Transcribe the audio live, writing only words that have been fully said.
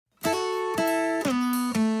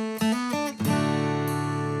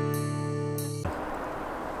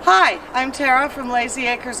Hi, I'm Tara from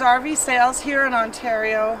Layzee Acres RV Sales here in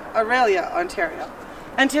Aurelia, Ontario.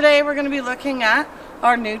 And today we're going to be looking at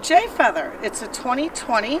our new Jayfeather. It's a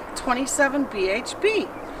 2020 27 BHB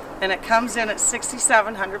and it comes in at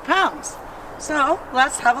 6,700 pounds. So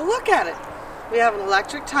let's have a look at it. We have an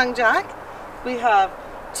electric tongue jack. We have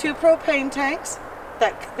 2 propane tanks.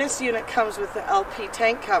 This unit comes with the LP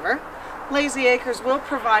tank cover. Layzee Acres will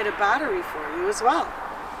provide a battery for you as well.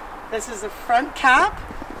 This is a front cap.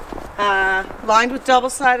 Lined with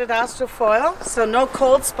double-sided astrofoil, so no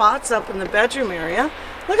cold spots up in the bedroom area.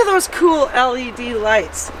 Look at those cool LED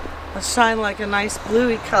lights. They'll shine like a nice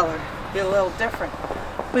bluey color. Be a little different.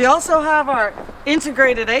 We also have our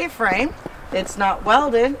integrated A-frame. It's not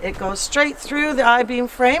welded. It goes straight through. The I-beam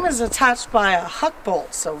frame is attached by a huck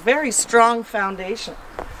bolt, so very strong foundation.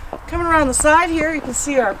 Coming around the side here, you can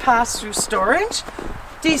see our pass-through storage.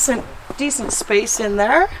 Decent space in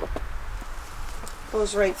there.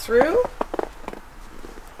 Goes right through.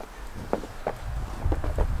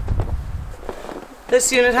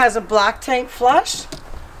 This unit has a black tank flush.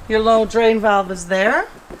 Your low drain valve is there.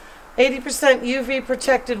 80% UV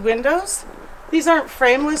protected windows. These aren't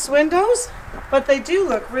frameless windows, but they do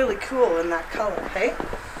look really cool in that color, hey?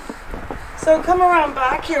 So come around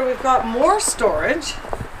back here, we've got more storage.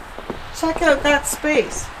 Check out that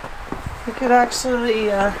space. You could actually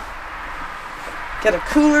get a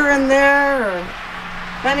cooler in there, or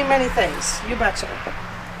many things, you betcha.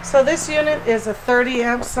 So this unit is a 30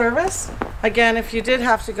 amp service. Again, if you did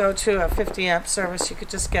have to go to a 50 amp service, you could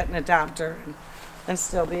just get an adapter and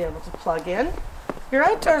still be able to plug in. Your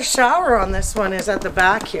outdoor shower on this one is at the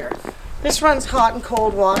back here. This runs hot and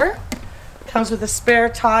cold water. Comes with a spare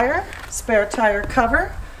tire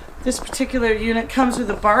cover. This particular unit comes with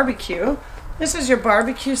a barbecue. This is your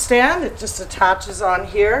barbecue stand. It just attaches on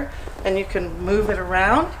here and you can move it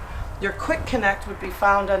around. Your quick connect would be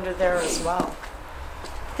found under there as well.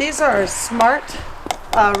 These are smart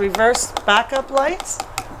reverse backup lights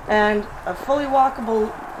and a fully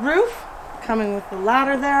walkable roof coming with the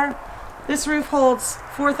ladder there. This roof holds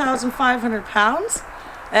 4,500 pounds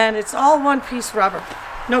and it's all one-piece rubber.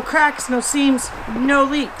 No cracks, no seams, no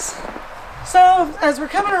leaks. So as we're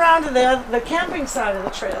coming around to the camping side of the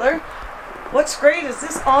trailer, what's great is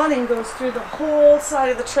this awning goes through the whole side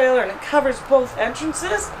of the trailer and it covers both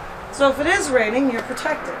entrances. So if it is raining, you're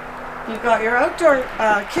protected. You've got your outdoor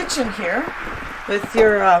kitchen here with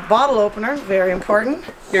your bottle opener, very important,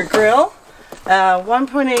 your grill,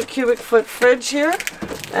 1.8 cubic foot fridge here,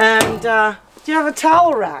 and you have a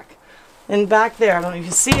towel rack in back there. I don't know if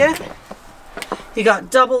you see it. You got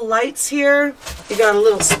double lights here. You got a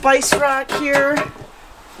little spice rack here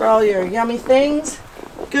for all your yummy things.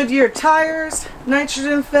 Goodyear tires,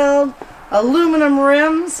 nitrogen filled, aluminum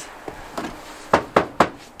rims.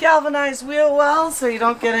 Galvanized wheel well so you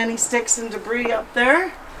don't get any sticks and debris up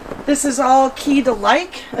there. This is all key to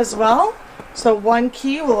like as well, so one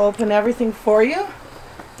key will open everything for you.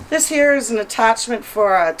 This here is an attachment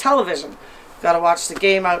for a television. You've got to watch the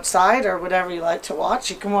game outside or whatever you like to watch,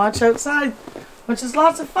 you can watch outside, which is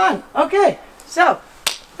lots of fun. Okay, so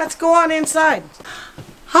let's go on inside.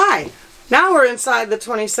 Hi, now we're inside the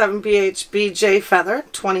 27 BHB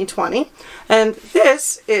Jayfeather 2020 and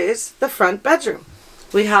this is the front bedroom.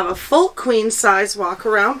 We have a full queen size walk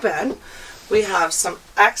around bed. We have some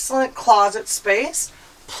excellent closet space,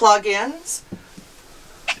 plug-ins,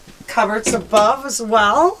 cupboards above as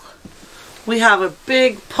well. We have a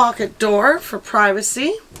big pocket door for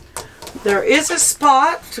privacy. There is a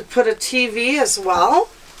spot to put a TV as well.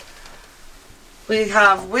 We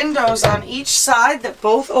have windows on each side that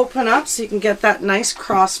both open up so you can get that nice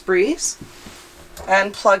cross breeze,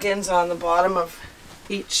 and plug-ins on the bottom of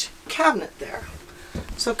each cabinet there.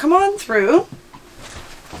 So come on through.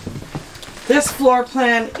 This floor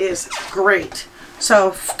plan is great.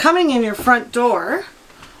 So coming in your front door,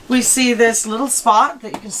 we see this little spot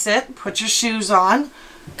that you can sit, put your shoes on,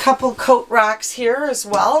 couple coat racks here as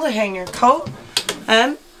well to hang your coat,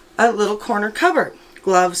 and a little corner cupboard.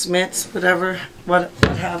 Gloves, mitts, whatever, what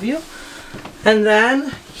have you. And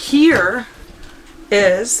then here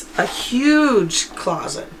is a huge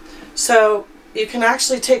closet. So you can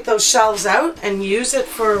actually take those shelves out and use it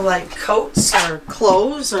for like coats or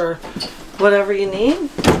clothes or whatever you need,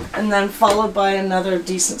 and then followed by another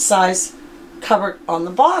decent size cupboard on the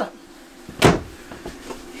bottom.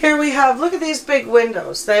 Here we have, look at these big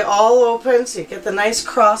windows. They all open so you get the nice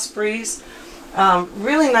cross breeze.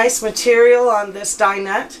 Really nice material on this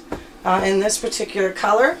dinette in this particular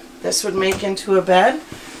color. This would make into a bed.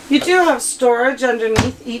 You do have storage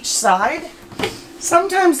underneath each side.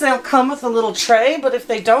 Sometimes they'll come with a little tray, but if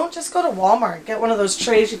they don't, just go to Walmart. Get one of those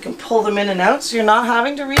trays, you can pull them in and out so you're not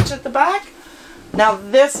having to reach at the back. Now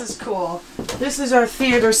this is cool. This is our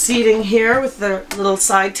theater seating here with the little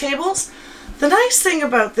side tables. The nice thing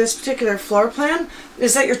about this particular floor plan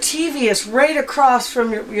is that your TV is right across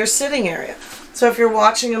from your sitting area. So if you're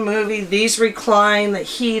watching a movie, these recline, they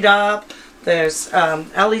heat up. There's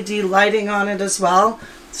LED lighting on it as well.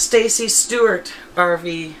 Stacy Stewart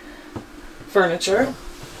RV furniture.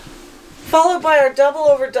 Followed by our double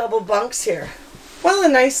over double bunks here. One of the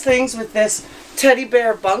nice things with this teddy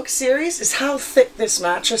bear bunk series is how thick this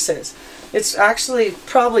mattress is. It's actually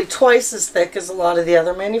probably twice as thick as a lot of the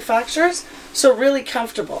other manufacturers, so really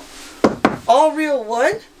comfortable. All real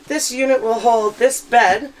wood. This unit will hold, this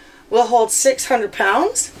bed will hold 600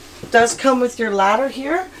 pounds. Does come with your ladder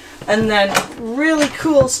here, and then really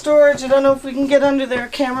cool storage. I don't know if we can get under there,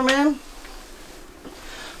 cameraman,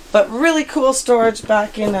 but really cool storage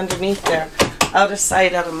back in underneath there. Out of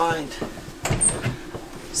sight, out of mind.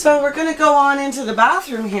 So we're going to go on into the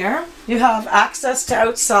bathroom here. You have access to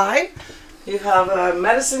outside. You have a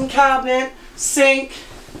medicine cabinet, sink,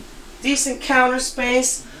 decent counter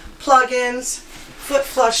space, plug-ins, foot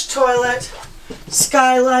flush toilet,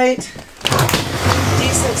 skylight,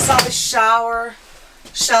 decent sized shower,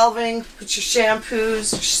 shelving, put your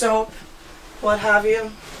shampoos, your soap, what have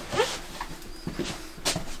you.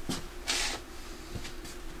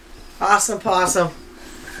 Awesome possum.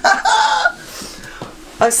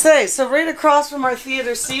 I say, so right across from our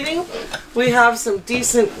theater seating, we have some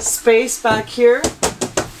decent space back here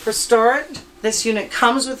for storage. This unit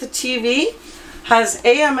comes with a TV, has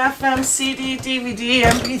AM, FM, CD, DVD,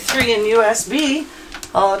 MP3, and USB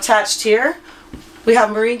all attached here. We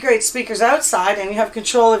have marine grade speakers outside, and you have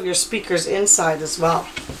control of your speakers inside as well.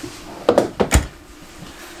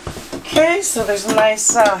 Okay, so there's a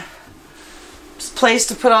nice place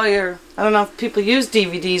to put all your, I don't know if people use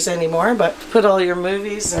DVDs anymore, but put all your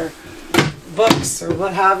movies or books or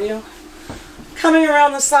what have you. Coming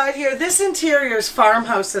around the side here, this interior is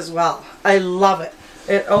farmhouse as well. I love it.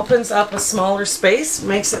 It opens up a smaller space,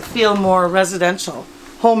 makes it feel more residential,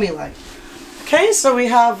 homey-like. Okay, so we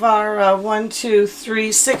have our 1, 2,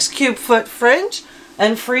 3, 6 cube foot fridge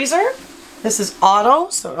and freezer. This is auto,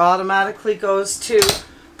 so it automatically goes to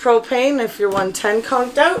propane if you're 110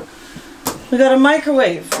 conked out. We got a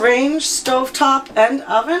microwave, range, stovetop, and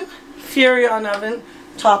oven. Furrion oven,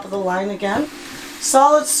 top of the line again.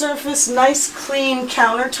 Solid surface, nice clean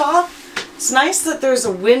countertop. It's nice that there's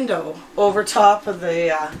a window over top of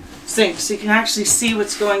the sink so you can actually see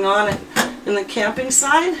what's going on in the camping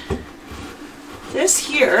side. This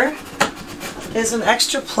here is an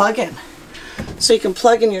extra plug-in. So you can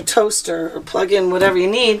plug in your toaster or plug in whatever you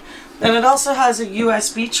need. And it also has a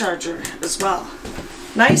USB charger as well.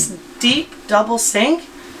 Nice deep double sink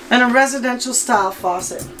and a residential style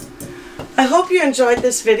faucet. I hope you enjoyed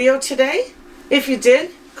this video today. If you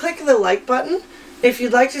did, click the like button. If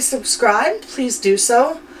you'd like to subscribe, please do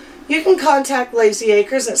so. You can contact Layzee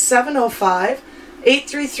Acres at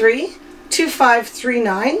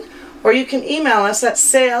 705-833-2539, or you can email us at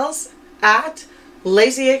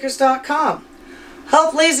sales@layzeeacres.com.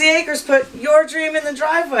 Help Layzee Acres put your dream in the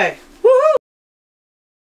driveway.